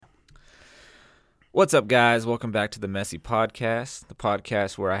What's up, guys? Welcome back to the Messy Podcast, the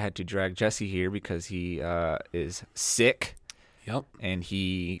podcast where I had to drag Jesse here because he is sick. Yep. And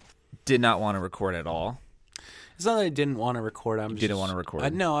he did not want to record at all. It's not that I didn't want to record. Didn't want to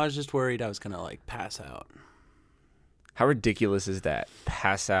record. No, I was just worried I was going to, pass out. How ridiculous is that?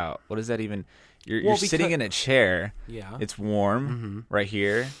 Pass out. What does that even... You're sitting in a chair. Yeah. It's warm right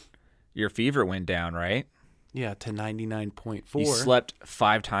here. Your fever went down, right? Yeah, to 99.4. You slept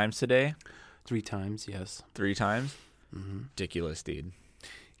 5 times today? 3 times, yes. 3 times? Mm-hmm. Ridiculous, dude.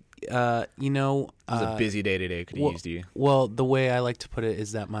 It was a busy day today. Could have used you. Well, the way I like to put it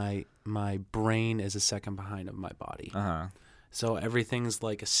is that my brain is a second behind of my body. Uh-huh. So everything's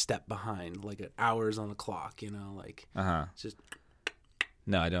like a step behind, like hours on the clock, It's just...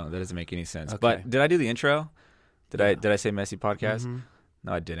 No, I don't. That doesn't make any sense. Okay. But did I do the intro? Did I say Messy Podcast? Mm-hmm.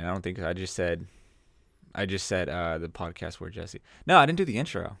 No, I didn't. I don't think I just said the podcast where Jesse. No, I didn't do the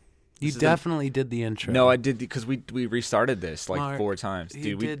intro. You definitely did the intro. No, I did because we restarted this Mark, 4 times.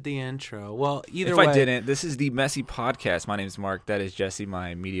 You did the intro. Well, if I didn't, this is the Messy Podcast. My name is Mark. That is Jesse,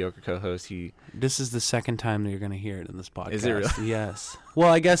 my mediocre co-host. This is the second time that you're going to hear it in this podcast. Is it really? Yes.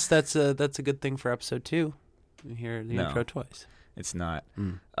 Well, I guess that's a good thing for episode 2. You hear the intro twice. It's not.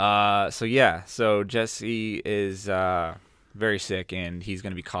 So Jesse is very sick and he's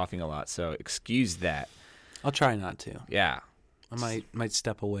going to be coughing a lot. So excuse that. I'll try not to. Yeah. I might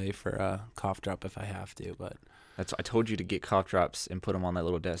step away for a cough drop if I have to, but I told you to get cough drops and put them on that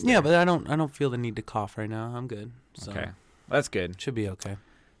little desk. Yeah, there. but I don't feel the need to cough right now. I'm good. So okay. That's good. Should be okay.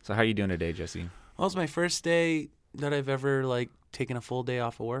 So how are you doing today, Jesse? Well, it's my first day that I've ever taken a full day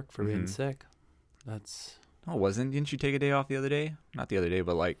off of work for being sick. That's... No, it wasn't. Didn't you take a day off the other day? Not the other day,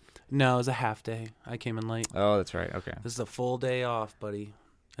 but No, it was a half day. I came in late. Oh, that's right. Okay. This is a full day off, buddy.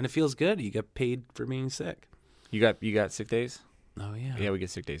 And it feels good. You get paid for being sick. You got sick days? Oh, yeah. Yeah, we get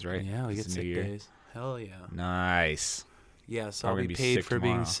sick days, right? Yeah, we get sick days. Hell yeah. Nice. Yeah, so I'll be be paid for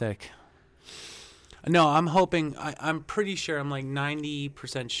tomorrow. being sick. No, I'm hoping, I'm pretty sure, I'm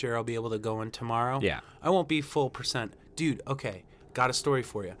 90% sure I'll be able to go in tomorrow. Yeah. I won't be full percent. Dude, okay. Got a story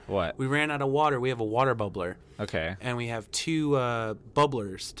for you. What? We ran out of water. We have a water bubbler. Okay. And we have 2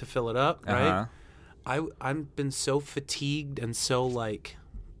 bubblers to fill it up, right? I've been so fatigued and so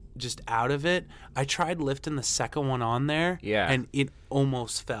just out of it. I tried lifting the second one on there. Yeah. And it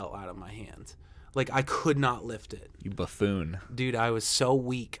almost fell out of my hands. I could not lift it. You buffoon. Dude, I was so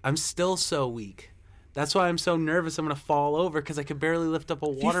weak. I'm still so weak. That's why I'm so nervous I'm going to fall over because I could barely lift up a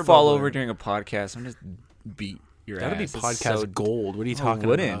water bubbler. If you fall over during a podcast, I'm just beat your ass. That'd be podcast gold. What are you talking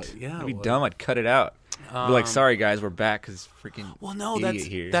wouldn't. about? Yeah, I'd be dumb. I'd cut it out. Be sorry, guys, we're back because freaking idiot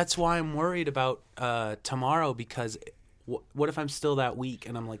here. That's why I'm worried about tomorrow because what if I'm still that weak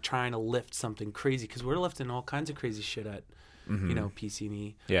and I'm trying to lift something crazy? Because we're lifting all kinds of crazy shit at,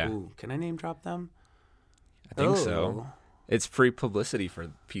 PC&E. Yeah. Ooh, can I name drop them? I think so. It's free publicity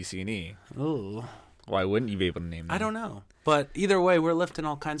for PC&E. Oh. Why wouldn't you be able to name them? I don't know. But either way, we're lifting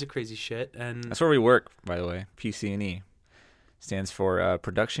all kinds of crazy shit. And that's where we work, by the way. PC&E stands for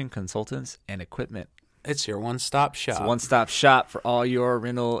Production Consultants and Equipment. It's your one-stop shop. It's a one-stop shop for all your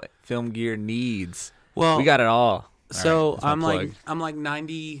rental film gear needs. Well, we got it all. So right, I'm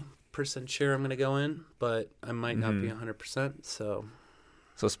 90% sure I'm gonna go in, but I might not be 100%. So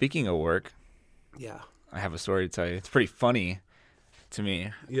speaking of work, yeah, I have a story to tell you. It's pretty funny to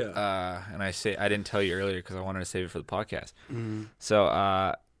me. Yeah. And I didn't tell you earlier because I wanted to save it for the podcast. Mm-hmm.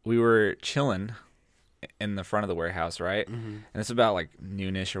 So we were chilling in the front of the warehouse, right? Mm-hmm. And it's about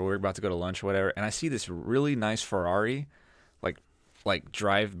noonish, or we're about to go to lunch or whatever. And I see this really nice Ferrari,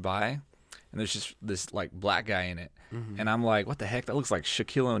 drive by, and there's just this black guy in it. Mm-hmm. And I'm like, what the heck? That looks like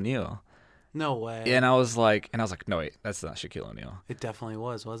Shaquille O'Neal. No way. And I was like, no, wait, that's not Shaquille O'Neal. It definitely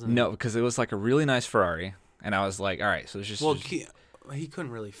wasn't it? No, because it was a really nice Ferrari. And I was like, all right, so it's just... Well, he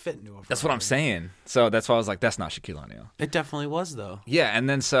couldn't really fit into a Ferrari. That's what I'm saying. So that's why I was like, that's not Shaquille O'Neal. It definitely was, though. Yeah, and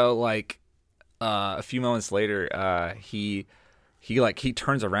then so, a few moments later, he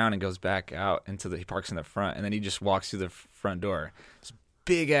turns around and goes back out he parks in the front, and then he just walks through the front door. This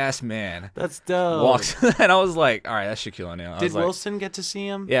big-ass man. That's dope. Walks, and I was like, all right, that's Shaquille O'Neal. Did Wilson get to see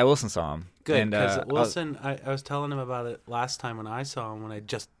him? Yeah, Wilson saw him. Good, because Wilson, I was telling him about it last time when I saw him, when I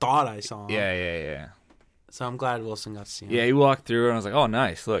just thought I saw him. Yeah. So I'm glad Wilson got to see him. Yeah, he walked through, and I was like, oh,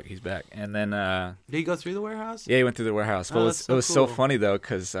 nice, look, he's back. And then... did he go through the warehouse? Yeah, he went through the warehouse. But it was so funny, though,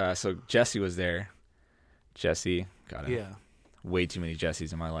 because so Jesse was there. Jesse, got it. Yeah. Way too many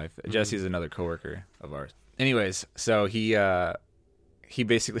Jessies in my life. Mm-hmm. Jesse's another coworker of ours. Anyways, so he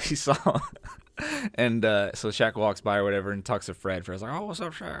basically saw... And so Shaq walks by or whatever and talks to Fred. Fred's like, oh, what's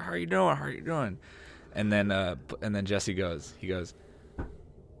up, Shaq? How you doing? And then Jesse goes,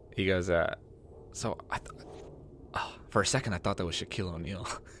 So for a second, I thought that was Shaquille O'Neal.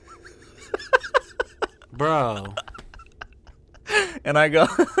 Bro. And I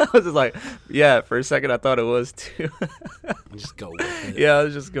was just like, yeah, for a second I thought it was too. Just go with it. Yeah, I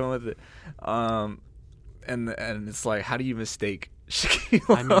was just going with it. And it's like, how do you mistake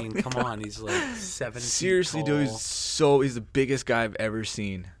Shaquille I mean, O'Neal? come on, he's like 7 Seriously, feet tall. dude, he's the biggest guy I've ever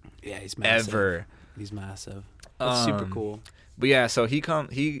seen. Yeah, he's massive. Ever. He's massive. That's super cool. But yeah, so he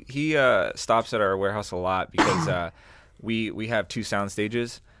stops at our warehouse a lot because we have 2 sound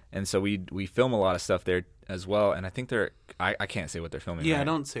stages, and so we film a lot of stuff there as well. And I think I can't say what they're filming. Yeah, right?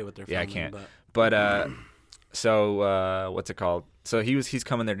 don't say what they're filming. Yeah, I can't. But so what's it called? So he's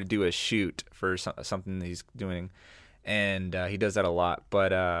coming there to do a shoot for something he's doing, and he does that a lot.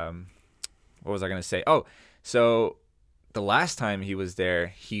 But what was I gonna say? Oh, so the last time he was there,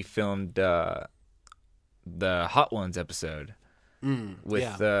 he filmed the Hot Ones episode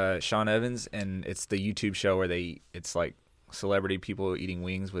with Sean Evans, and it's the YouTube show where it's like celebrity people eating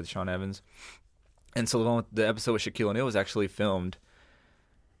wings with Sean Evans. And so the episode with Shaquille O'Neal was actually filmed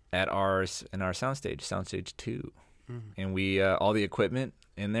at our soundstage 2, and we all the equipment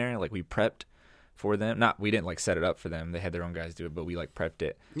in there, like we prepped for them. We didn't like set it up for them; they had their own guys do it, but we like prepped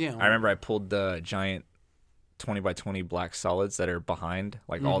it. Yeah, I remember I pulled the giant 20x20 black solids that are behind,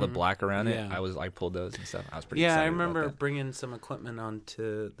 like all the black around it. I pulled those and stuff. I was pretty excited. I remember about that. bringing some equipment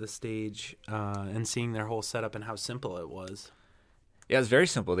onto the stage and seeing their whole setup and how simple it was. Yeah, it's very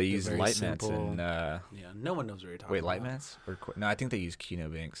simple. They use very light simple. mats and no one knows what you're talking about. wait, light mats or no? I think they use Kino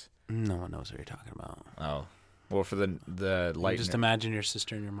banks. No one knows what you're talking about. Oh, well, for the light. Just imagine your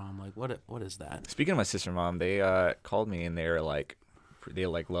sister and your mom like, what is that? Speaking of my sister and mom, they called me and they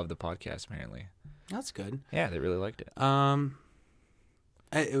love the podcast apparently. That's good. Yeah, they really liked it.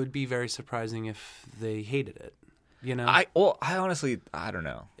 It would be very surprising if they hated it. You know, I honestly don't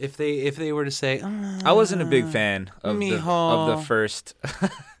know. If they were to say, I wasn't a big fan of the first.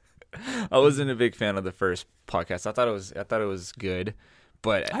 I wasn't a big fan of the first podcast. I thought it was good,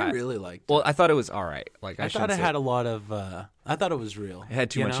 but I really liked it. Well, I thought it was all right. Like I thought it had a lot of. I thought it was real. It had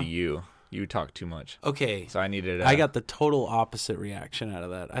too much of you. You talked too much. Okay, so I needed. I got the total opposite reaction out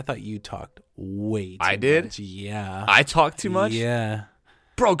of that. I thought you talked way too much. I did. Yeah, I talked too much. Yeah.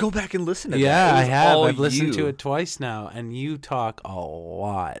 Bro, go back and listen to that. Yeah, I have. I've listened to it twice now, and you talk a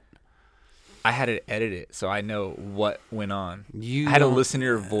lot. I had to edit it, so I know what went on. I had to listen to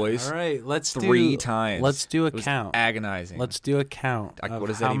your voice. All right, let's 3 times. Let's do a it was count. Agonizing. Let's do a count. What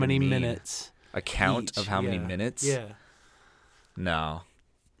does how that even many mean? minutes? A count each. of how many minutes? Yeah. No.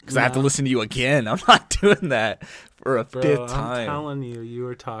 Because I have to listen to you again. I'm not doing that for a fifth time. I'm telling you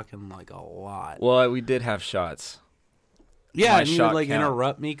were talking like a lot. Well, we did have shots. Yeah, My and you shot would count.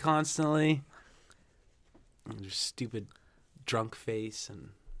 interrupt me constantly. Your stupid drunk face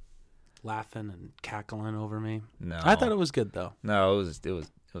and laughing and cackling over me. No, I thought it was good though. No, it was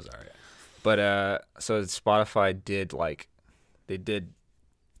all right. But so Spotify did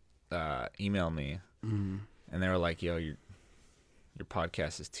email me, and they were like, "Yo, your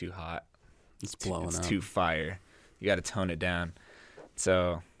podcast is too hot. It's blowing up. It's too fire. You got to tone it down."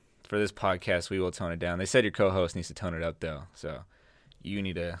 So for this podcast, we will tone it down. They said your co-host needs to tone it up though, so you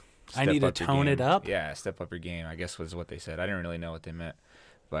need to. I need to tone it up? Yeah, step up your game, I guess was what they said. I didn't really know what they meant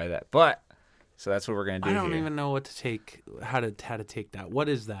by that. But so that's what we're going to do I don't here. even know what to take how to take that. What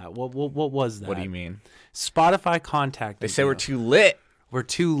is that? What was that? What do you mean? Spotify contacted They say you. we're too lit. We're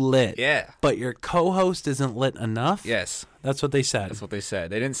too lit. Yeah. But your co-host isn't lit enough? Yes. That's what they said. That's what they said.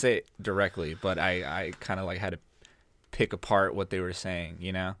 They didn't say it directly, but I kind of like had to pick apart what they were saying,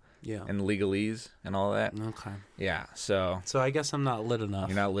 you know? Yeah. And legalese and all that. Okay. Yeah, so I guess I'm not lit enough.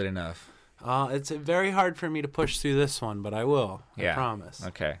 you're not lit enough. It's very hard for me to push through this one, but I will. Yeah. I promise.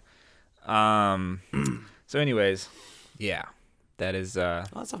 Okay. So anyways, yeah. That is Well,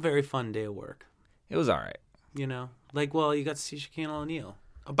 that's a very fun day of work. it was all right. You know? Like, well, you got to see Shaquille O'Neal.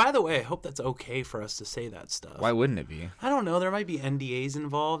 Oh, by the way, I hope that's okay for us to say that stuff. Why wouldn't it be? I don't know. There might be NDAs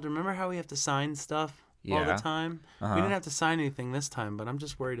involved. Remember how we have to sign stuff all the Yeah. time? Uh-huh. We didn't have to sign anything this time, but I'm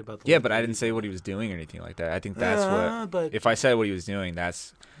just worried about the Yeah, but I didn't say what he was doing or anything like that. I think that's but if I said what he was doing,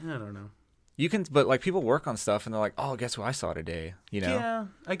 that's I don't know. you can but like people work on stuff and they're like, "Oh, guess what I saw today?" You know? Yeah,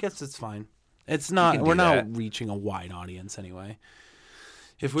 I guess it's fine. It's not. can We're do not that. reaching a wide audience anyway.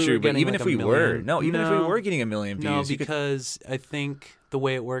 If we True, were but getting even like if a we million, were, even if we were getting 1 million views, no, you could, because I think the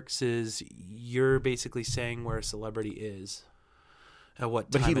way it works is you're basically saying where a celebrity is at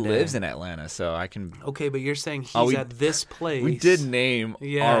what time but he of day. lives in Atlanta, so I can. Okay, but you're saying he's at this place. We did name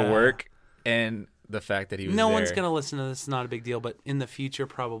Yeah. our work and the fact that he was No there. one's gonna listen to this. It's not a big deal, but in the future,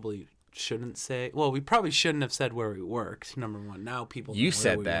 probably shouldn't say. Well, we probably shouldn't have said where we worked. Number one. Now people. You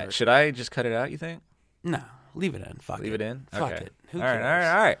said that. Should I just cut it out? You think? No, leave it in. Fuck it. Leave it in. Fuck okay. it. Who all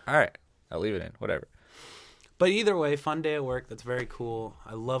cares? All right. I'll leave it in. Whatever. But either way, fun day at work. That's very cool.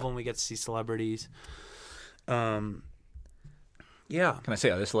 I love when we get to see celebrities. Yeah. Can I say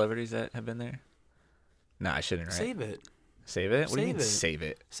other celebrities that have been there? No, I shouldn't. Right? Save it. Save it. What do you mean? Save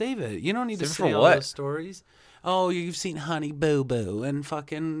it. Save it. You don't need to Save it say for all what? those stories. Oh, you've seen Honey Boo Boo and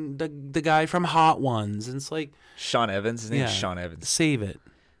fucking the guy from Hot Ones. And it's like Sean Evans. His name's Sean Evans. Save it.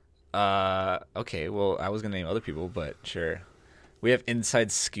 Okay. Well, I was gonna name other people, but sure. We have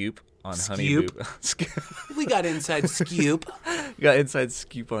inside scoop on Honey Boo Boo. We got inside scoop. We got inside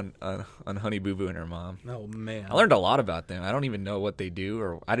scoop on Honey Boo Boo and her mom. Oh man, I learned a lot about them. I don't even know what they do,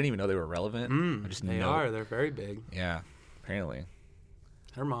 or I didn't even know they were relevant. I just they know. are. They're very big. Yeah, apparently.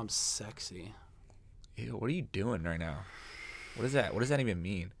 Her mom's sexy. Ew, what are you doing right now? What is that? What does that even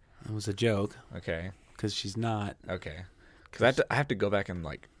mean? It was a joke. Okay. Because she's not. Okay. Because I have to go back and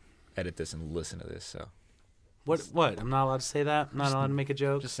like edit this and listen to this. So. What? I'm not allowed to say that? I'm not allowed to make a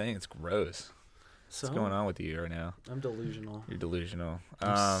joke? Just saying, it's gross. So, what's going on with you right now? I'm delusional. You're delusional.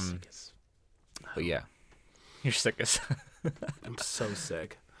 I'm sick as... But yeah. You're sick as... I'm so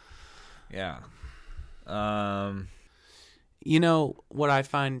sick. Yeah. You know, what I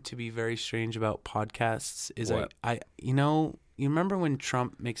find to be very strange about podcasts is you remember when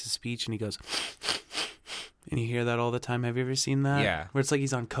Trump makes a speech and he goes... And you hear that all the time. Have you ever seen that? Yeah. Where it's like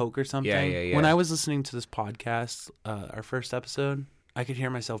he's on coke or something. Yeah. When I was listening to this podcast, our first episode, I could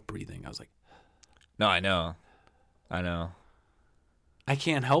hear myself breathing. I was like, no, I know. I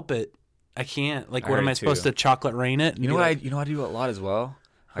can't help it. I can't. Like, I what am heard I it supposed too. to chocolate rain it? You know what I do a lot as well?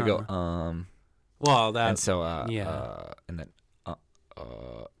 I go, Well, that. and so, and then,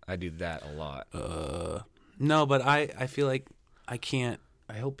 I do that a lot. No, but I feel like I can't.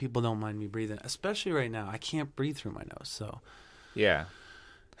 I hope people don't mind me breathing, especially right now. I can't breathe through my nose, so. Yeah.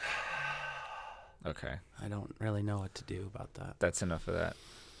 Okay. I don't really know what to do about that. That's enough of that.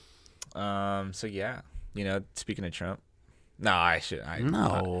 So yeah, speaking of Trump, no, I'm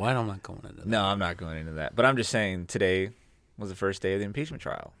not going into that. No, I'm not going into that. But I'm just saying today was the first day of the impeachment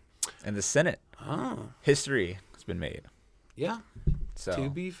trial, and the Senate. Oh. History has been made. Yeah. So to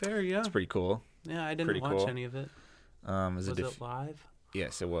be fair, yeah. It's pretty cool. Yeah, I didn't watch any of it. Was it live?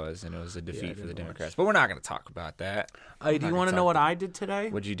 Yes, it was, and it was a defeat for the Democrats. But we're not going to talk about that. Do you want to know what I did today?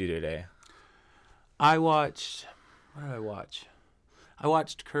 What'd you do today? I watched... What did I watch? I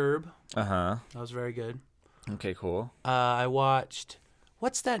watched Curb. Uh-huh. That was very good. Okay, cool. I watched...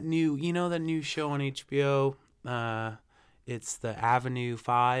 What's that new... that new show on HBO? It's the Avenue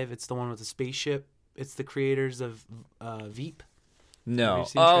 5. It's the one with the spaceship. It's the creators of Veep. No. Have you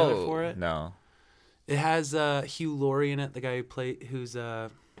seen the trailer for it? No. It has Hugh Laurie in it, the guy who's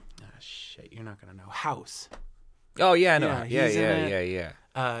shit, you're not gonna know. House. Oh yeah, I know. Yeah.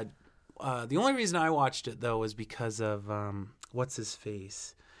 The only reason I watched it though was because of what's his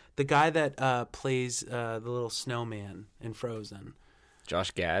face, the guy that plays the little snowman in Frozen.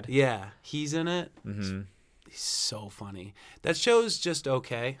 Josh Gad. Yeah, he's in it. Mm-hmm. He's so funny. That show's just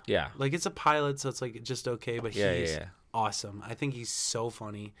okay. Yeah. Like it's a pilot, so it's like just okay, but he's awesome. I think he's so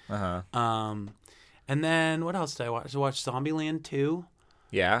funny. And then what else did I watch? I watched Zombieland 2.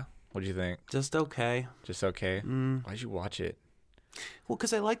 Yeah? What'd you think? Just okay. Just okay? Why'd you watch it? Well,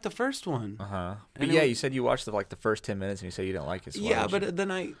 because I liked the first one. Uh-huh. But yeah, you said you watched the first 10 minutes and you said you didn't like it. So yeah, but then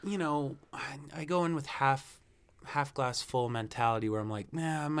I go in with half glass full mentality where I'm like,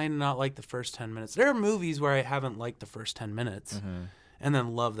 I might not like the first 10 minutes. There are movies where I haven't liked the first 10 minutes and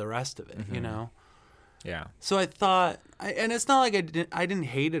then love the rest of it, Yeah. So I thought, and it's not like I didn't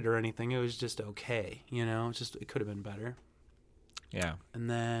hate it or anything. It was just okay, it could have been better. Yeah. And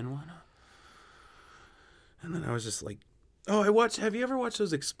then I was just like, have you ever watched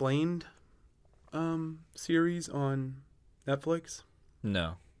those Explained series on Netflix?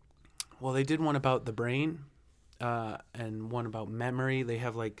 No. Well, they did one about the brain and one about memory. They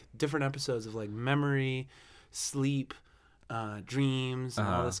have like different episodes of like memory, sleep, dreams, and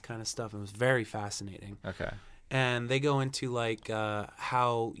all this kind of stuff. It was very fascinating. Okay. And they go into like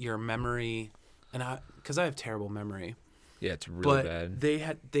how your memory, because I have terrible memory. Yeah, it's really bad. They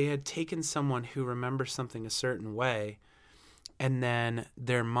had taken someone who remembers something a certain way, and then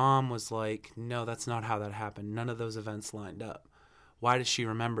their mom was like, "No, that's not how that happened. None of those events lined up. Why does she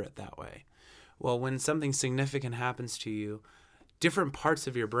remember it that way?" Well, when something significant happens to you, different parts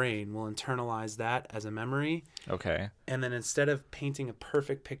of your brain will internalize that as a memory. Okay. And then instead of painting a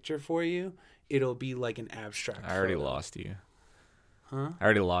perfect picture for you, it'll be like an abstract I already photo. lost you. Huh? I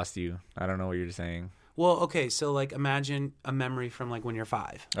already lost you. I don't know what you're saying. Well, okay, so like imagine a memory from like when you're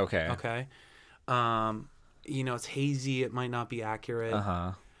 5. Okay. Okay. It's hazy. It might not be accurate.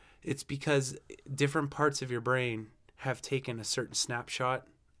 Uh-huh. It's because different parts of your brain have taken a certain snapshot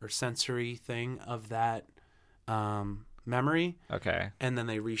or sensory thing of that memory. Okay. And then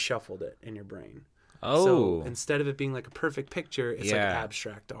they reshuffled it in your brain. Oh. So instead of it being like a perfect picture, it's like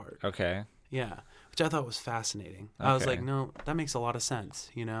abstract art. Okay. Yeah. Which I thought was fascinating. I was like, no, that makes a lot of sense,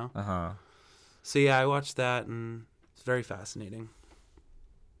 Uh-huh. So yeah, I watched that and it's very fascinating.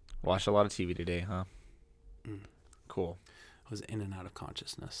 Watched a lot of TV today, huh? Cool. I was in and out of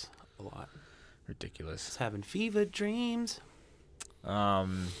consciousness a lot. Ridiculous. Just having fever dreams.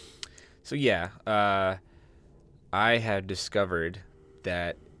 So yeah, I have discovered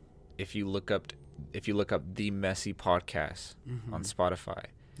that if you look up the Messy Podcast on Spotify,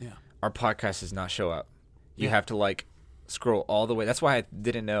 our podcast does not show up. You have to like scroll all the way. That's why I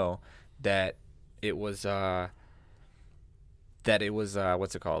didn't know that it was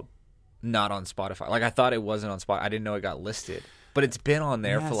what's it called? Not on Spotify. Like I thought it wasn't on Spotify. I didn't know it got listed, but it's been on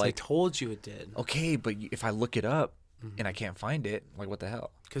there for like. I told you it did. Okay, but if I look it up and I can't find it, like what the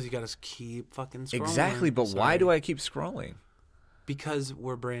hell? Because you got to keep fucking scrolling. Exactly, but why do I keep scrolling? Because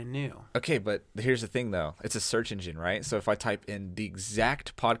we're brand new. Okay, but here's the thing, though. It's a search engine, right? So if I type in the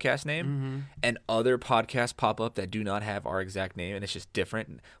exact podcast name and other podcasts pop up that do not have our exact name and it's just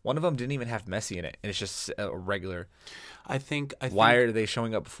different. One of them didn't even have Messy in it, and it's just a regular. I think. Why are they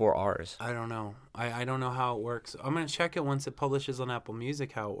showing up before ours? I don't know. I don't know how it works. I'm going to check it once it publishes on Apple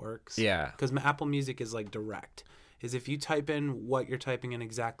Music how it works. Yeah. Because Apple Music is like direct. Is if you type in what you're typing in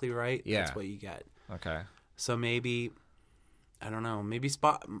exactly right, that's what you get. Okay. So maybe... I don't know. Maybe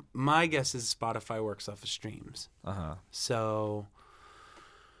my guess is Spotify works off of streams. Uh-huh. So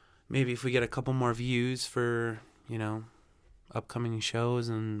maybe if we get a couple more views for, upcoming shows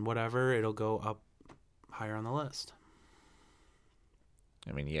and whatever, it'll go up higher on the list.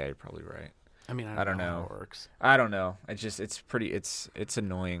 I mean, yeah, you're probably right. I mean, I don't know how it works. I don't know. It's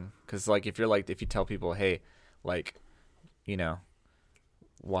annoying because like if you tell people, hey, like,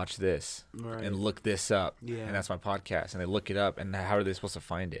 watch this and look this up, and that's my podcast, and they look it up, and how are they supposed to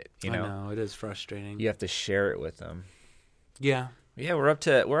find it? I know it is frustrating. You have to share it with them. Yeah, we're up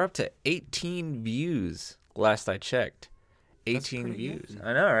to 18 views last I checked. 18 views. Good.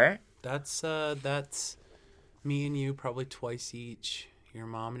 I know, right? That's me and you probably twice each. Your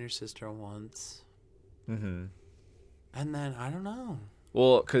mom and your sister once. Mm-hmm. And then I don't know.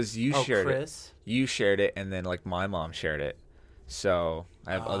 Well, because you shared Chris. it. You shared it, and then like my mom shared it. So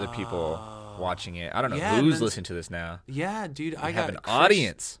I have other people watching it. I don't know who's listening to this now. Yeah, dude, I have got an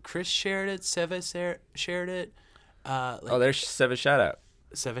audience. Chris shared it. Seva shared it. There's Seva shout out.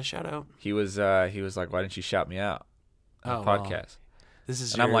 Seva shout out. He was like, why didn't you shout me out on the podcast? Well, this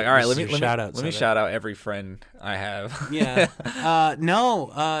is. And I'm like, all right, let me shout out every friend I have. Yeah.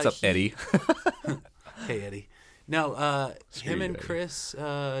 No. What's up, Eddie? Hey, Eddie. No. Him and Chris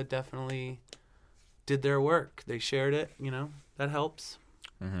definitely did their work. They shared it. That helps.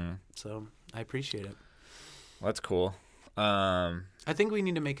 Mm-hmm. So I appreciate it. Well, that's cool. I think we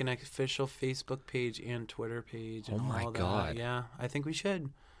need to make an official Facebook page and Twitter page. And oh my all God! That. Yeah, I think we should.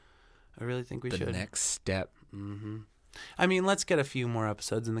 I really think we should. The next step. Mm-hmm. I mean, let's get a few more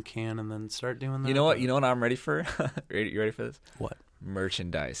episodes in the can and then start doing that. You know what? You know what I'm ready for? You ready for this? What?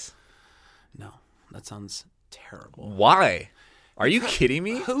 Merchandise. No, that sounds terrible. Why? Are you kidding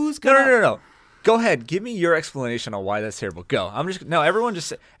me? Who's gonna? No. Go ahead. Give me your explanation on why that's terrible. Go.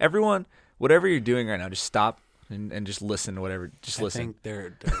 Everyone, whatever you're doing right now, just stop and just listen to whatever. Just listen. I think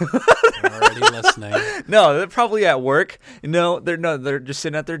they're already listening. No, they're probably at work. They're just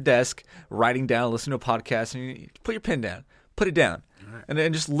sitting at their desk, writing down, listening to a podcast, and you put your pen down, put it down, right. and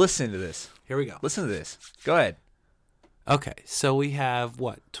then just listen to this. Here we go. Listen to this. Go ahead. Okay, so we have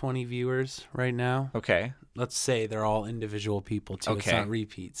 20 viewers right now. Okay. Let's say they're all individual people too. Okay. It's not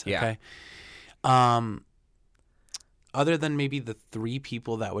repeats. Okay. Yeah. Other than maybe the 3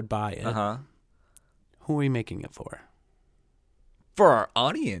 people that would buy it, who are we making it for? For our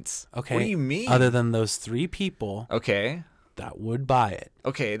audience. Okay. What do you mean? Other than those 3 people. Okay. That would buy it.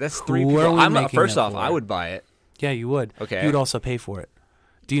 Okay, that's 3 people. First off, I would buy it. Yeah, you would. Okay. You would also pay for it.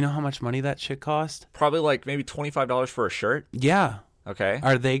 Do you know how much money that shit cost? Probably like maybe $25 for a shirt. Yeah. Okay.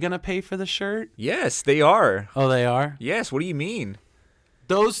 Are they going to pay for the shirt? Yes, they are. Oh, they are? Yes. What do you mean?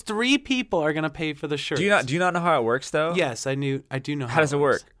 Those 3 people are going to pay for the shirt. Do you not know how it works though? Yes, I do know how. How does it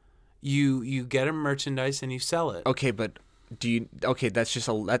work? You get a merchandise and you sell it. Okay, but that's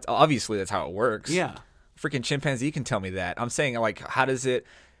obviously that's how it works. Yeah. Freaking chimpanzee can tell me that. I'm saying like how does it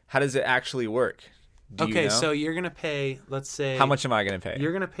actually work? Do you Okay, know? so you're gonna pay. Let's say How much am I going to pay?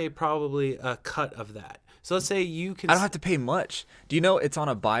 you're gonna pay probably a cut of that. So let's say you can. I don't have to pay much. Do you know it's on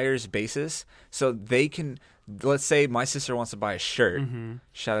a buyer's basis? So they can, let's say my sister wants to buy a shirt. Mm-hmm.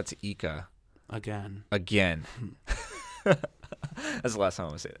 Shout out to Ika. Again. That's the last time I'm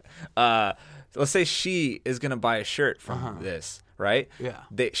going to say that. Let's say she is going to buy a shirt from this, right? Yeah.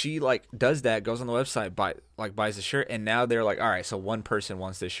 She like does that, goes on the website, buys the shirt, and now they're like, all right, so one person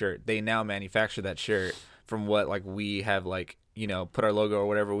wants this shirt. They now manufacture that shirt from what like we have like, you know, put our logo or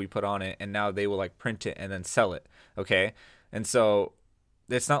whatever we put on it, and now they will like print it and then sell it. Okay. And so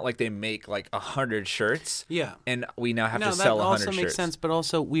it's not like they make like 100 shirts. Yeah. And we now have to sell 100 shirts. That also makes sense, but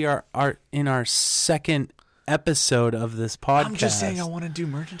also we are in our second episode of this podcast. I'm just saying I want to do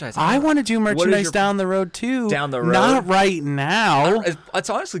merchandise. I want to do merchandise down the road too. Down the road? Not right now. It's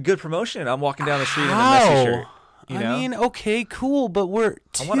honestly good promotion. I'm walking down the street in a messy shirt. You know? I mean, okay, cool, but we're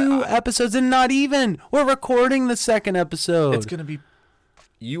two episodes and not even. We're recording the second episode. It's going to be...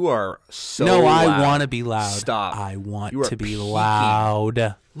 You are so No, loud. I want to be loud. Stop. I want You are to be peaking.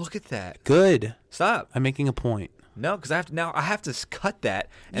 loud. Look at that. Good. Stop. I'm making a point. No, because I have to cut that.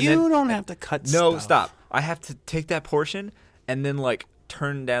 And You then, don't have to cut No, stuff. stop. I have to take that portion and then like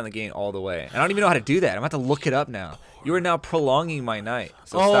turn down the gain all the way. I don't even know how to do that. I'm going to have to look it up now. You are now prolonging my night.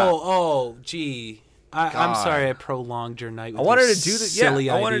 So stop. Gee. I'm sorry I prolonged your night with I wanted your to do this. silly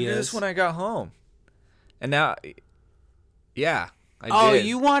I wanted to do ideas. this when I got home. And now, yeah, I did.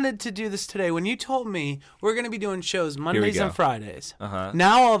 You wanted to do this today. When you told me we're going to be doing shows Mondays go. and Fridays. Uh-huh.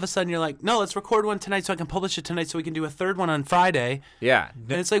 Now all of a sudden you're like, no, let's record one tonight so I can publish it tonight so we can do a third one on Friday. Yeah.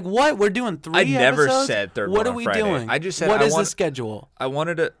 And it's like, what? We're doing 3 I never episodes? said third What one are on we Friday. doing? I just said what I is want- the schedule? I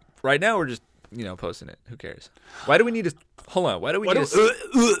wanted to. Right now, we're just posting it. Who cares? Why do we need to? Hold on. Why do we need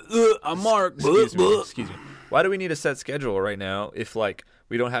to? I'm Mark. Excuse me. Why do we need a set schedule right now if like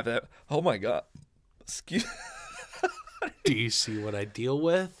we don't have that? Oh my god. Excuse. Do you see what I deal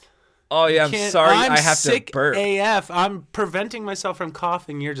with? Oh yeah, I'm sorry. I'm I have sick to burp. AF. I'm preventing myself from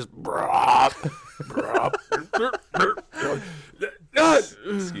coughing. You're just.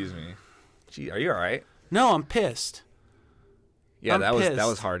 Excuse me. Gee, are you all right? No, I'm pissed. Yeah, I'm that pissed.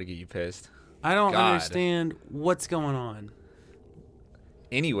 was hard to get you pissed. I don't God. understand what's going on.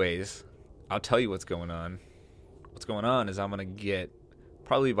 Anyways, I'll tell you what's going on. What's going on is I'm gonna get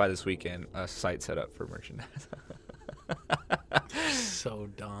probably by this weekend a site set up for merchandise. So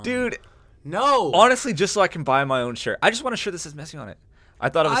dumb. Dude, no. honestly, just so I can buy my own shirt. I just want a shirt that says messy on it. I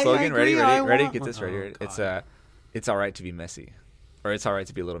thought of a I slogan. agree, Ready? want Get this one. right Oh, here. It's all right to be messy, or it's all right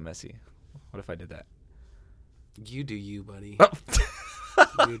to be a little messy. What if I did that? You do you, buddy. Oh.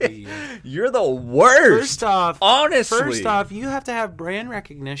 You do you. You're the worst. First off, you have to have brand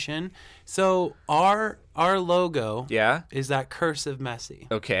recognition. So our logo Yeah. is that cursive messy.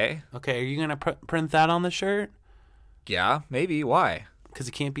 Okay. Okay, are you going to print that on the shirt? Yeah. Maybe. Why? Because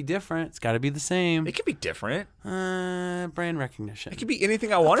it can't be different. It's got to be the same. It could be different. Brand recognition. It could be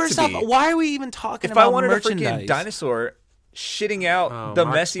anything I want it First to off, be. why are we even talking If about I wanted merchandise? a freaking dinosaur shitting out the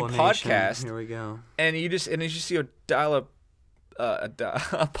more messy explanation. podcast, Here we go. and you see a pile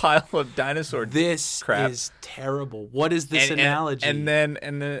of dinosaur This crap. is terrible. What is this and analogy? And then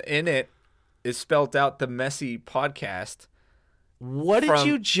in it is spelt out the messy podcast. What did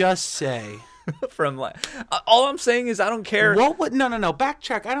you just say? From like, all I'm saying is I don't care. What? No.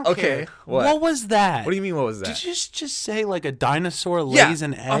 Backtrack. I don't care. What was that? What do you mean? What was that? Did you just say like a dinosaur lays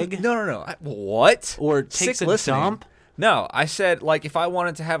an egg? No. What? Or takes Sick a listening. dump? No, I said like if I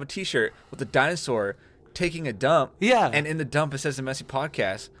wanted to have a T-shirt with a dinosaur taking a dump, Yeah. and in the dump it says the messy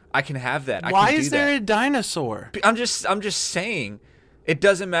podcast, I can have that. I Why can do is there that. a dinosaur? I'm just saying, it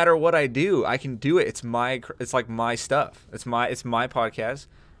doesn't matter what I do. I can do it. It's like my stuff. It's my podcast.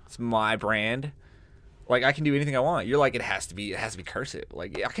 It's my brand. Like I can do anything I want. You're like it has to be cursive.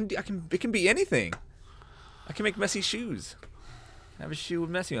 Like I can it can be anything. I can make messy shoes. Have a shoe with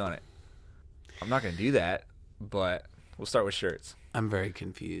messy on it. I'm not gonna do that, but we'll start with shirts. I'm very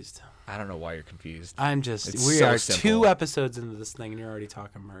confused. I don't know why you're confused. We so are simple. 2 episodes into this thing and you're already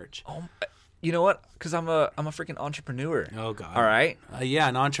talking merch. Oh, you know what? Because I'm a freaking entrepreneur. Oh God. All right. Yeah,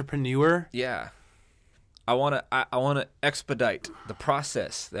 an entrepreneur. Yeah. I wanna expedite the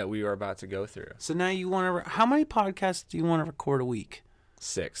process that we are about to go through. So now you want to? How many podcasts do you want to record a week?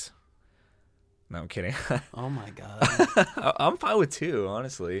 6. No, I'm kidding. Oh my God. I'm fine with 2,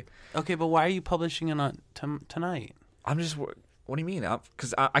 honestly. Okay, but why are you publishing it on tonight? I'm just. What do you mean?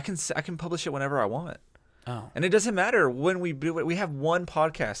 Because I can publish it whenever I want. Oh. And it doesn't matter when we do it. We have 1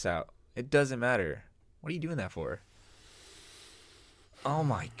 podcast out. It doesn't matter. What are you doing that for? Oh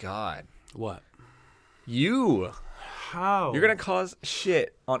my God. What? You. How? You're gonna cause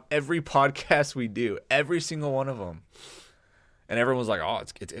shit on every podcast we do, every single one of them. And everyone's like, "Oh,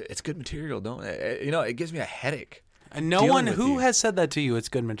 it's good material, don't it?" It gives me a headache. And no one who has said that to you. It's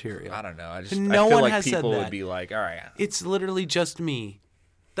good material. I don't know. I feel one like has people would be like, "All right." It's literally just me.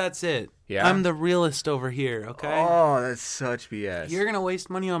 That's it. Yeah. I'm the realist over here. Okay. Oh, that's such BS. You're gonna waste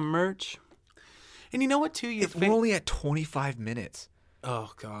money on merch. And you know what? Too, we're only at 25 minutes.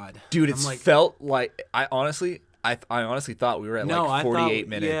 Oh God, dude, it's felt like I honestly thought we were at 48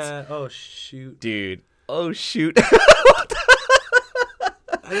 minutes. Yeah. Oh shoot, dude. Oh shoot.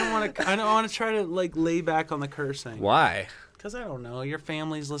 I don't want to try to lay back on the cursing. Why? Because I don't know. Your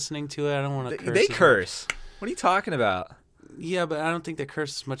family's listening to it. I don't want to curse. They curse. What are you talking about? Yeah, but I don't think they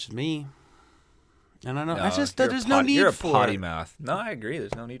curse as much as me. And I don't. No, there's no need for it. You're a potty mouth. No, I agree.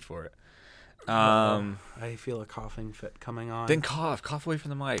 There's no need for it. I feel a coughing fit coming on. Then cough away from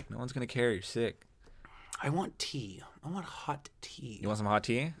the mic. No one's gonna care. You're sick. I want tea. I want hot tea. You want some hot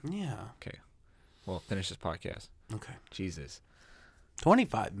tea? Yeah. Okay. Well, finish this podcast. Okay. Jesus.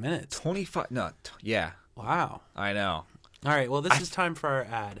 25 minutes. 25. No. Yeah. Wow. I know. All right. Well, this is time for our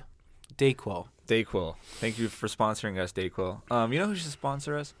ad. Dayquil. Dayquil. Thank you for sponsoring us, Dayquil. You know who should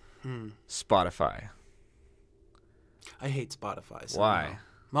sponsor us? Spotify. I hate Spotify. So why?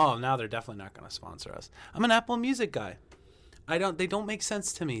 Oh, now they're definitely not going to sponsor us. I'm an Apple Music guy. They don't make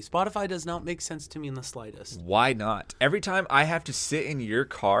sense to me. Spotify does not make sense to me in the slightest. Why not? Every time I have to sit in your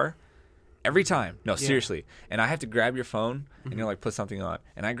car, seriously, and I have to grab your phone and you're like, put something on,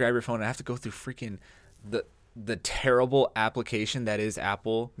 and I grab your phone and I have to go through freaking the terrible application that is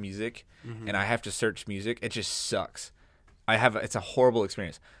Apple Music, and I have to search music. It just sucks. It's a horrible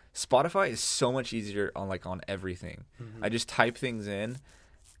experience. Spotify is so much easier on everything. I just type things in,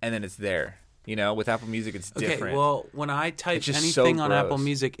 and then it's there. With Apple Music, it's different. Okay, well, when I type anything on Apple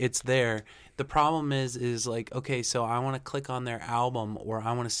Music, it's there. The problem is okay, so I want to click on their album or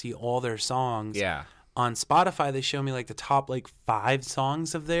I want to see all their songs. Yeah. On Spotify, they show me the top 5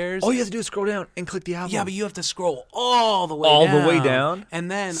 songs of theirs. All you have to do is scroll down and click the album. Yeah, but you have to scroll all the way down.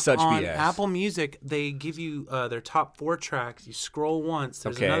 And then on BS. Apple Music, they give you their top 4 tracks. You scroll once.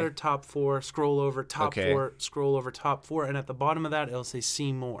 There's another top 4. Scroll over top 4. Scroll over top 4. And at the bottom of that, it'll say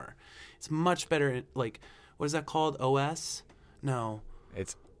see more. It's much better. What is that called? OS? No.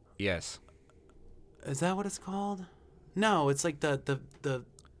 It's yes. Is that what it's called? No, it's the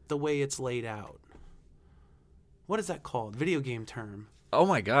way it's laid out. What is that called? Video game term. Oh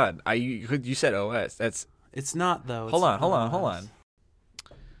my God! You said OS. It's not though. Hold on.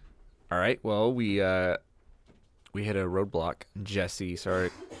 All right. Well, we hit a roadblock. Jesse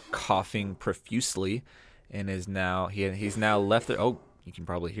started coughing profusely, and he's now left it. Oh, you can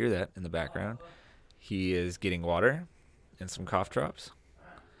probably hear that in the background. He is getting water and some cough drops.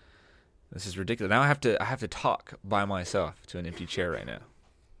 This is ridiculous. Now I have to talk by myself to an empty chair right now.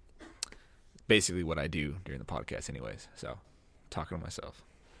 Basically what I do during the podcast anyways. So, talking to myself.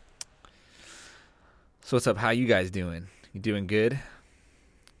 So what's up? How you guys doing? You doing good?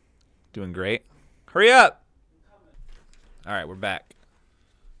 Doing great? Hurry up! All right, we're back.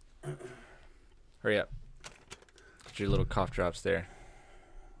 Hurry up. Get your little cough drops there.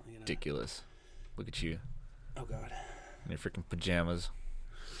 Ridiculous. Look at you. Oh, God. In your freaking pajamas.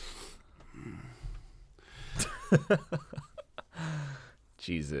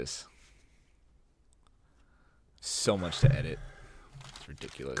 Jesus. So much to edit. It's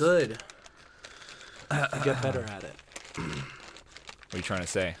ridiculous. Good. Get better at it. What are you trying to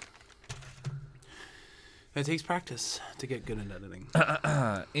say? It takes practice to get good at editing.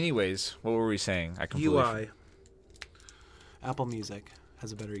 Anyways, what were we saying? UI. Apple Music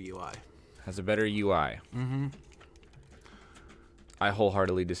has a better UI. Has a better UI. Mm-hmm. I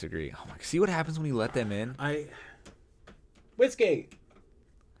wholeheartedly disagree. Oh my! See what happens when you let them in? Whiskey.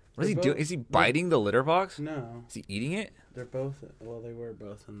 What is he doing? Is he biting the litter box? No. Is he eating it? They're both. Well, they were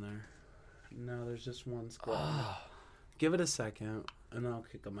both in there. No, there's just one squad. Oh. Give it a second, and I'll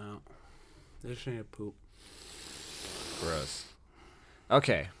kick them out. They just need to poop. Gross.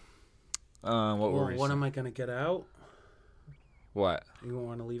 Okay. What am I gonna get out? What? You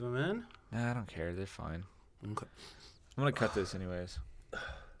want to leave them in? Nah, I don't care. They're fine. Okay. I'm gonna cut this anyways.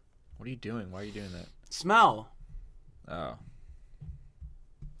 What are you doing? Why are you doing that? Smell. Oh.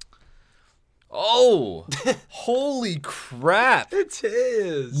 Oh! Holy crap! It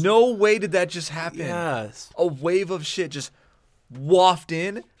is. No way did that just happen. Yes. A wave of shit just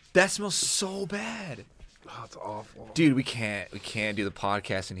wafted in. That smells so bad. Oh, it's awful. Dude, we can't do the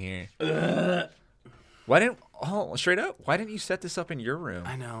podcast in here. Straight up, why didn't you set this up in your room?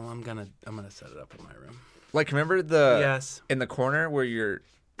 I know. I'm gonna set it up in my room. Remember yes, in the corner where you're.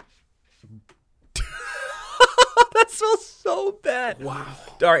 smells so bad. Wow.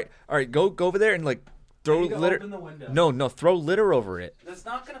 All right. Go over there and like throw litter. Open the window. No, throw litter over it. That's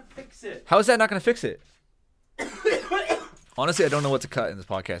not gonna fix it. How is that not gonna fix it? Honestly, I don't know what to cut in this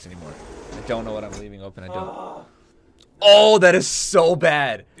podcast anymore. I don't know what I'm leaving open. I don't. Oh, that is so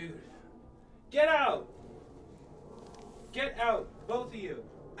bad. Dude, get out. Get out, both of you.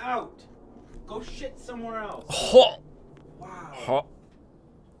 Out. Go shit somewhere else. Oh. Wow. Oh.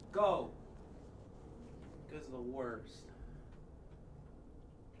 Go. Because the worst.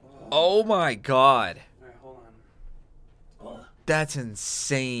 Oh my god. All right, hold on. That's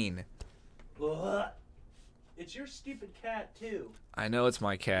insane. It's your stupid cat too. I know it's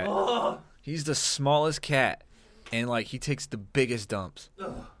my cat. He's the smallest cat, and like he takes the biggest dumps.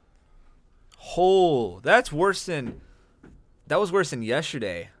 Oh, that was worse than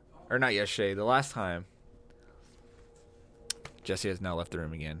yesterday, or not yesterday, the last time. Jesse has now left the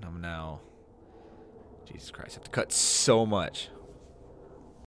room again. Jesus Christ, I have to cut so much.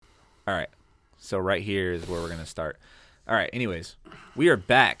 All right, so right here is where we're gonna start. All right, anyways, we are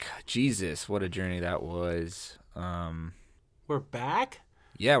back. Jesus, what a journey that was. We're back?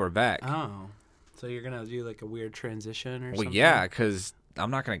 Yeah, we're back. Oh. So you're going to do like a weird transition or something? Well, yeah, because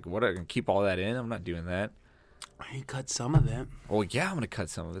I'm not going to keep all that in. I'm not doing that. You cut some of it. Well, yeah, I'm going to cut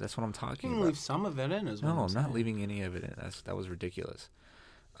some of it. That's what I'm talking You can about. leave some of it in as well. No, I'm not leaving any of it in. That was ridiculous.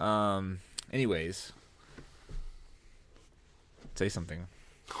 Anyways. Say something.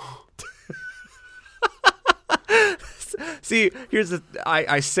 See,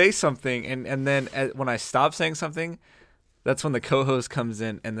 I say something, and then when I stop saying something, that's when the co-host comes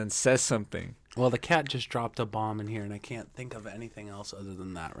in and then says something. Well, the cat just dropped a bomb in here, and I can't think of anything else other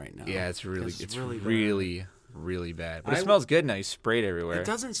than that right now. Yeah, it's really bad. But it I- smells good now. You sprayed everywhere. It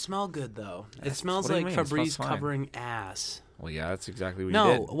doesn't smell good, though. It That's- smells what do you like mean? It smells Febreze fine. covering ass. Well, yeah, that's exactly what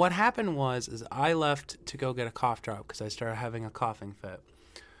No, you did. what happened was I left to go get a cough drop because I started having a coughing fit.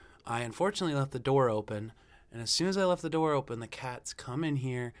 I unfortunately left the door open, and as soon as I left the door open, the cats come in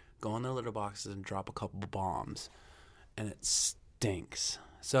here, go in their litter boxes, and drop a couple bombs. And it stinks.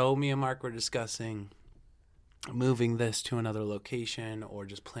 So me and Mark were discussing moving this to another location or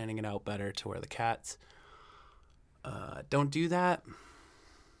just planning it out better to where the cats don't do that.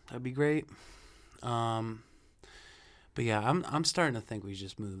 That'd be great. But yeah, I'm starting to think we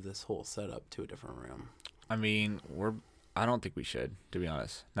just move this whole setup to a different room. I mean, I don't think we should, to be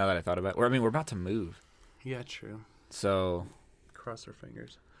honest. Now that I thought about it. We're about to move. Yeah, true. So, Cross our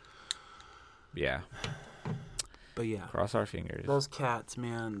fingers. yeah. But yeah, Cross our fingers. those cats,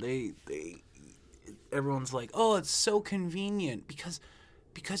 man, they everyone's like, "Oh, it's so convenient because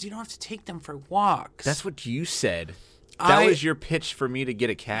you don't have to take them for walks." That's what you said. That was your pitch for me to get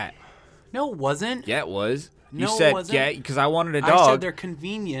a cat. No, it wasn't. Yeah, it was. You No, it said, wasn't. yeah, because I wanted a I dog. said they're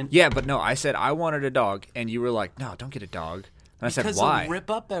convenient. Yeah, but no, I said I wanted a dog, and you were like, no, don't get a dog. And I said, Because why? it'll rip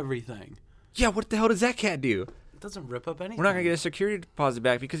up everything. Yeah, what the hell does that cat do? It doesn't rip up anything. We're not going to get a security deposit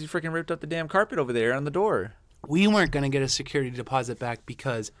back because you freaking ripped up the damn carpet over there on the door. We weren't going to get a security deposit back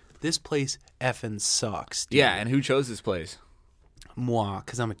because this place effing sucks. Dude. Yeah, and who chose this place? Moi,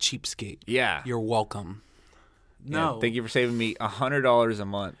 because I'm a cheapskate. Yeah. You're welcome. No. Yeah, thank you for saving me $100 a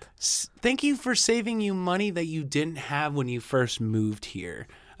month. Thank you for saving you money that you didn't have when you first moved here.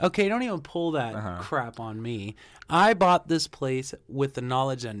 Okay, don't even pull that crap on me. I bought this place with the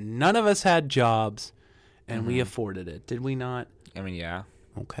knowledge that none of us had jobs, and we afforded it. Did we not? I mean, yeah.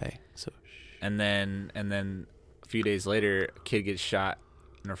 Okay, so And then a few days later, a kid gets shot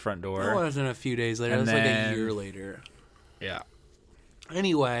in her front door. it wasn't a few days later. It And was like a then- year later. Yeah.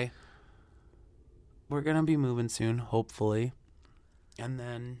 Anyway, we're going to be moving soon, hopefully. And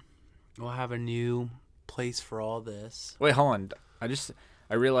then we'll have a new place for all this. Wait, hold on.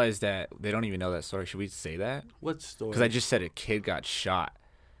 I realized that they don't even know that story. Should we say that? What story? Because I just said a kid got shot.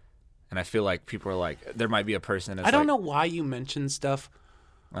 And I feel like people are like, there might be a person that's I don't like, know why you mention stuff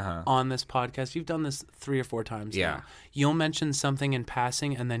Uh-huh. on this podcast. You've done this 3 or 4 times Yeah. now. You'll mention something in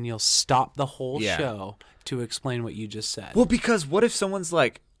passing, and then you'll stop the whole Yeah. show to explain what you just said. Well, because what if someone's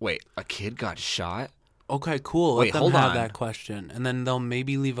like, wait, a kid got shot? Okay, cool. Wait, Let them hold have on. that question, and then they'll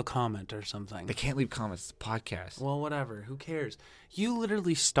maybe leave a comment or something. They can't leave comments. It's a podcast. Well, whatever. Who cares? You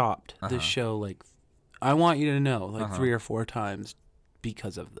literally stopped Uh-huh. this show, like, I want you to know, like 3 or 4 times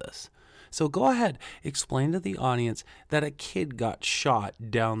because of this. So go ahead. Explain to the audience that a kid got shot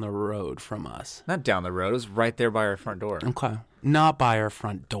down the road from us. Not down the road. It was right there by our front door. Okay. Not by our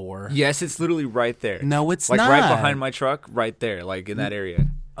front door. Yes, it's literally right there. No, it's like not. right behind my truck, right there, like in that area.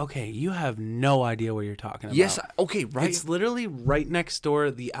 Okay, you have no idea what you're talking about. Yes, okay, right. It's literally right next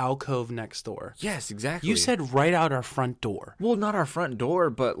door, the alcove next door. Yes, exactly. You said right out our front door. well, not our front door,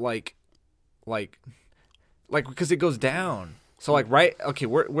 but like like because it goes down. So like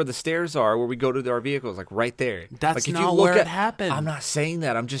where the stairs are, where we go to our vehicles, like right there. That's like, if not you look where it happened. I'm not saying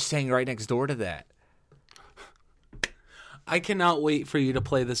that. I'm just saying right next door to that. I cannot wait for you to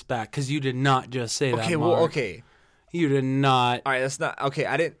play this back because you did not just say that. Okay, Mark. well, okay. You did not. All right, that's not okay.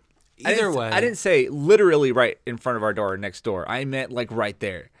 Either way, I didn't say literally right in front of our door, next door. I meant like right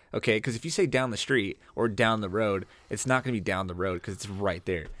there. Okay, because if you say down the street or down the road, it's not going to be down the road because it's right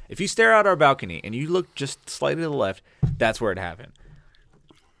there. If you stare out our balcony and you look just slightly to the left, that's where it happened.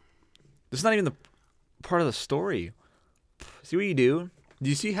 That's not even the part of the story. See what you do? Do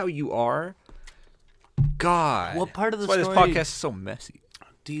you see how you are? God. What part of the story? That's why this podcast is so messy.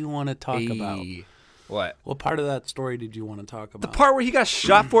 Do you want to talk about? What? What part of that story did you want to talk about? The part where he got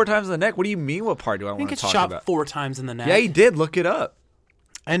shot 4 times in the neck. What do you mean? What part do I want to talk about? He got shot 4 times in the neck. Yeah, he did. Look it up.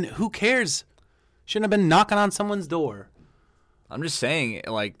 And who cares? Shouldn't have been knocking on someone's door. I'm just saying,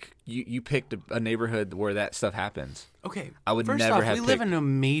 like, you picked a neighborhood where that stuff happens. Okay. I would first never off, have we live in a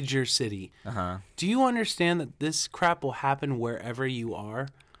major city. Uh-huh. Do you understand that this crap will happen wherever you are?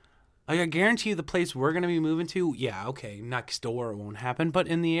 Like, I guarantee you the place we're going to be moving to, yeah, okay, next door it won't happen, but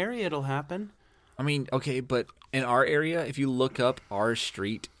in the area it'll happen. I mean, okay, but in our area, if you look up our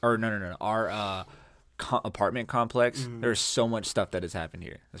street, or no, our apartment complex, there's so much stuff that has happened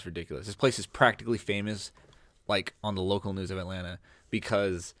here. That's ridiculous. This place is practically famous, like, on the local news of Atlanta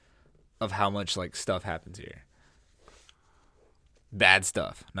because of how much, like, stuff happens here. Bad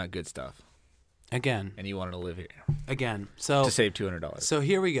stuff, not good stuff. Again. And you wanted to live here. Again. So to save $200. So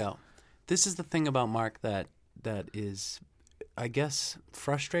here we go. This is the thing about Mark that is, I guess,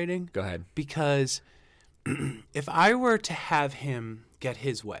 frustrating. Go ahead. Because if I were to have him get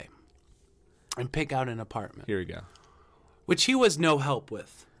his way and pick out an apartment. Here we go. Which he was no help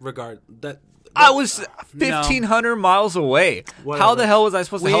with. I was 1,500 miles away. Whatever. How the hell was I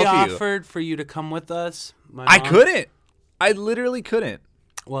supposed to help you? We offered for you to come with us. I couldn't. I literally couldn't.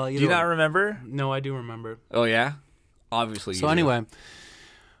 Well, do you not remember? No, I do remember. Oh, yeah? Obviously you So do. anyway,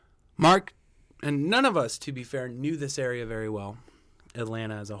 Mark, and none of us, to be fair, knew this area very well,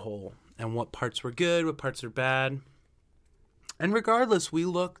 Atlanta as a whole, and what parts were good, what parts are bad. And regardless, we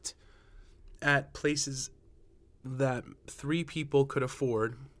looked at places that 3 people could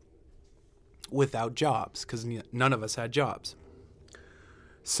afford without jobs, because none of us had jobs.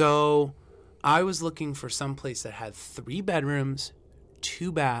 So I was looking for some place that had 3 bedrooms,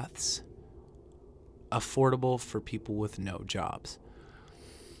 2 baths, affordable for people with no jobs.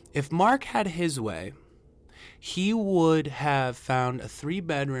 If Mark had his way, he would have found a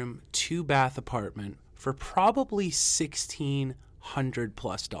 3-bedroom, 2-bath apartment for probably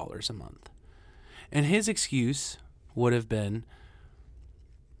 $1,600+ a month. And his excuse would have been,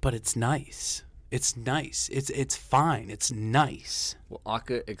 but it's nice. It's nice. It's fine. It's nice. Well,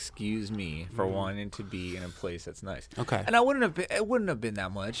 Aka, excuse me for wanting to be in a place that's nice. Okay. And it wouldn't have been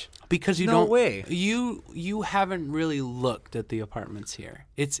that much. Because you no don't way. You haven't really looked at the apartments here.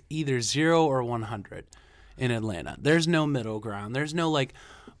 It's either 0 or 100 in Atlanta. There's no middle ground. There's no like,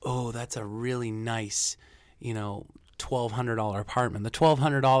 oh, that's a really nice, $1,200 apartment. The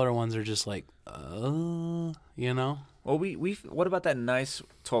 $1,200 ones are just like, Well, what about that nice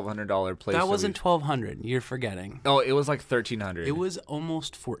 $1,200 place? That wasn't $1,200. You're forgetting. Oh, it was like $1,300. It was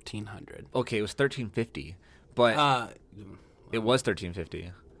almost $1,400. Okay, it was $1,350, but it was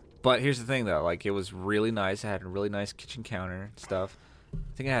 $1,350. But here's the thing, though. Like, it was really nice. It had a really nice kitchen counter and stuff. I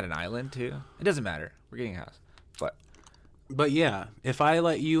think it had an island too. It doesn't matter. We're getting a house, But yeah, if I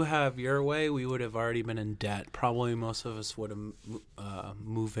let you have your way, we would have already been in debt. Probably most of us would have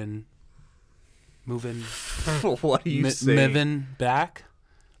moving. What do you say? Moved back.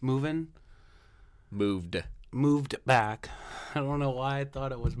 I don't know why I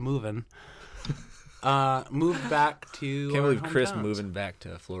thought it was moving. Moved back to. Can't believe Chris moving back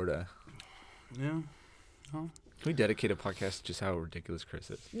to Florida. Yeah. Oh. Can we dedicate a podcast to just how ridiculous Chris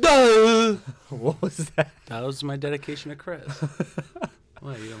is? Duh! What was that? That was my dedication to Chris.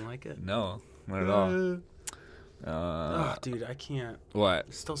 What, you don't like it? No, not at all. Oh, dude, I can't. What?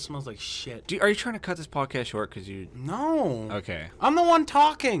 It still smells like shit. Are you trying to cut this podcast short because you... No. Okay. I'm the one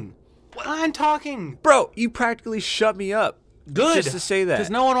talking. I'm talking. Bro, you practically shut me up. Good. Just to say that. Because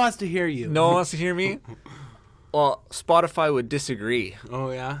no one wants to hear you. No one wants to hear me? Well, Spotify would disagree.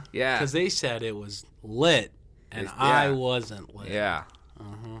 Oh, yeah? Yeah. Because they said it was lit, and I wasn't lit. Yeah.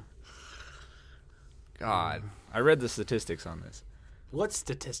 God. I read the statistics on this. What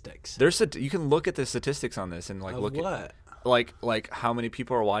statistics? You can look at the statistics on this and look what? At like how many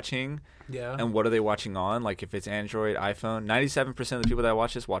people are watching. Yeah. And what are they watching on? Like if it's Android, iPhone. 97% of the people that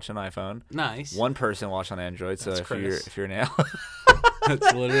watch this watch on iPhone. Nice. 1% watch on Android. That's so Chris. if you're an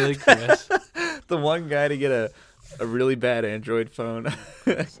That's literally Chris. the one guy to get a really bad Android phone.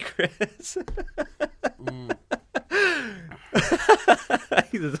 Chris.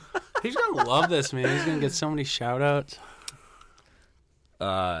 He's gonna love this, man. He's gonna get so many shout outs.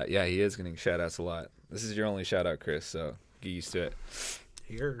 Yeah, he is getting shout outs a lot. This is your only shout out, Chris, so get used to it.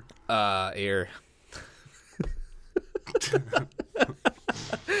 Here. Air.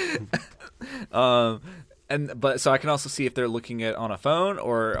 But so I can also see if they're looking at on a phone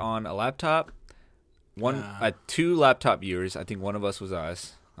or on a laptop. Two laptop viewers. I think one of us was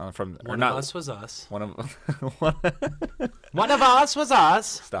us. One of us was us. One of us was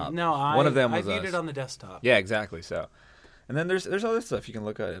us. Stop. No, one of them was I viewed us. it on the desktop. Yeah, exactly. So, and then there's other stuff you can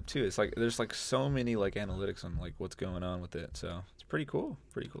look up too. It's like there's like so many like analytics on like what's going on with it. So it's pretty cool.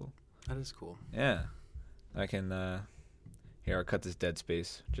 Pretty cool. That is cool. Yeah, I can. Here, I'll cut this dead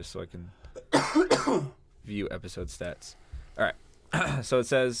space just so I can view episode stats. All right. So it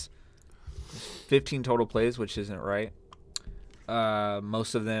says 15 total plays, which isn't right.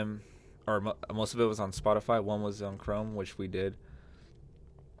 Most of it was on Spotify. One was on Chrome, which we did,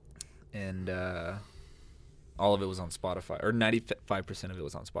 and all of it was on Spotify, or 95% of it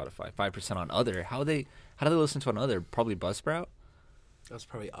was on Spotify. 5% on other. How do they listen to another? Probably Buzzsprout. That was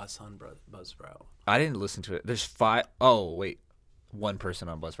probably us on Buzzsprout. I didn't listen to it. There's 5. Oh wait, one person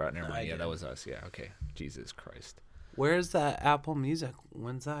on Buzzsprout. Never mind. Yeah, that was us. Yeah. Okay. Jesus Christ. Where's that Apple Music?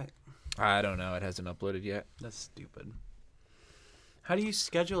 When's that? I don't know. It hasn't uploaded yet. That's stupid. How do you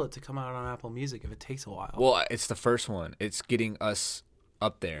schedule it to come out on Apple Music if it takes a while? Well, it's the first one. It's getting us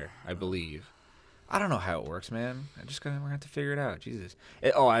up there, I believe. I don't know how it works, man. We're gonna have to figure it out. Jesus.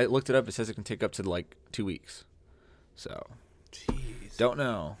 I looked it up. It says it can take up to like 2 weeks. So, jeez. Don't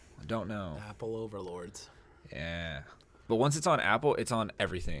know. Apple overlords. Yeah, but once it's on Apple, it's on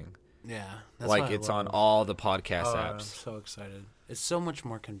everything. Yeah, that's like it's on all the podcast apps. I'm so excited. It's so much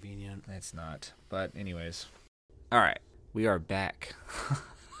more convenient. It's not. But anyways, all right. We are back.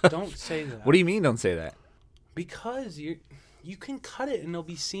 Don't say that. What do you mean don't say that? Because you can cut it and it'll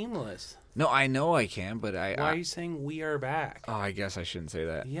be seamless. No, I know I can, but Why are you saying we are back? Oh, I guess I shouldn't say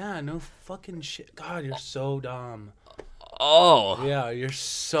that. Yeah, no fucking shit. God, you're so dumb. Oh. Yeah, you're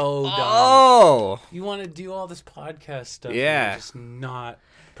so dumb. Oh. You want to do all this podcast stuff. Yeah. And you're just not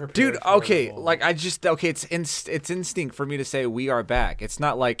prepared. Dude, for okay, it all. like it's instinct for me to say we are back. It's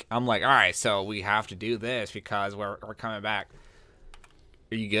not like I'm like, all right, so we have to do this because we're coming back.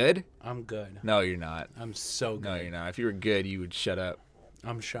 Are you good? I'm good. No, you're not. I'm so good. No, you're not. If you were good, you would shut up.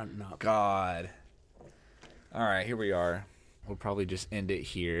 I'm shutting up. God. All right, here we are. We'll probably just end it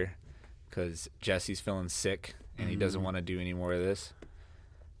here because Jesse's feeling sick and he doesn't want to do any more of this.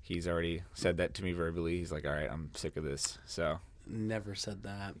 He's already said that to me verbally. He's like, all right, I'm sick of this. So. Never said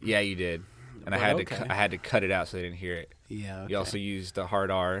that. Yeah, you did. And But I had to cut it out so they didn't hear it. Yeah. Okay. You also used the hard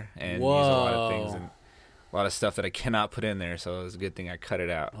R and used a lot of things and a lot of stuff that I cannot put in there. So it was a good thing I cut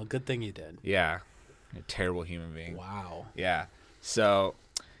it out. Well, good thing you did. Yeah, you're a terrible human being. Wow. Yeah. So,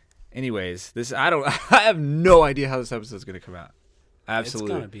 anyways, I have no idea how this episode's gonna come out.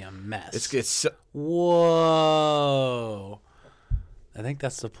 Absolutely, it's gonna be a mess. It's so, whoa. I think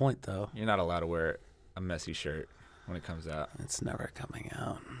that's the point, though. You're not allowed to wear a messy shirt when it comes out. It's never coming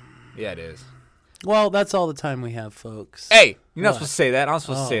out. Yeah, it is. Well, that's all the time we have, folks. Hey, you're not supposed to say that. I'm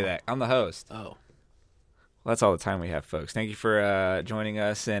supposed to say that. I'm the host. Oh. Well, that's all the time we have, folks. Thank you for joining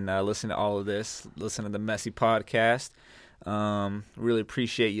us and listening to all of this. Listen to the Messy Podcast. Really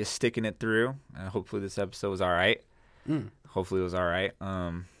appreciate you sticking it through. Hopefully this episode was all right. Hopefully it was all right.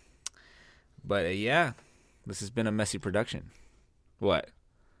 But yeah, this has been a Messy production. What?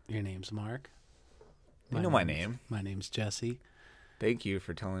 Your name's Mark. You know my name. My name's Jesse. Thank you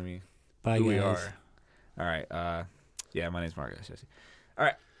for telling me Bye, who guys. we are. All right. Yeah, my name's Mark. Jesse. All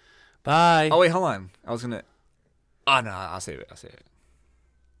right. Bye. Oh, wait, hold on. I was going to... Oh, no, I'll save it.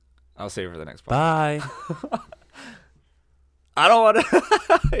 I'll save it for the next part. Bye. I don't want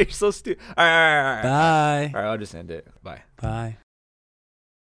to... You're so stupid. All right. Bye. All right, I'll just end it. Bye. Bye.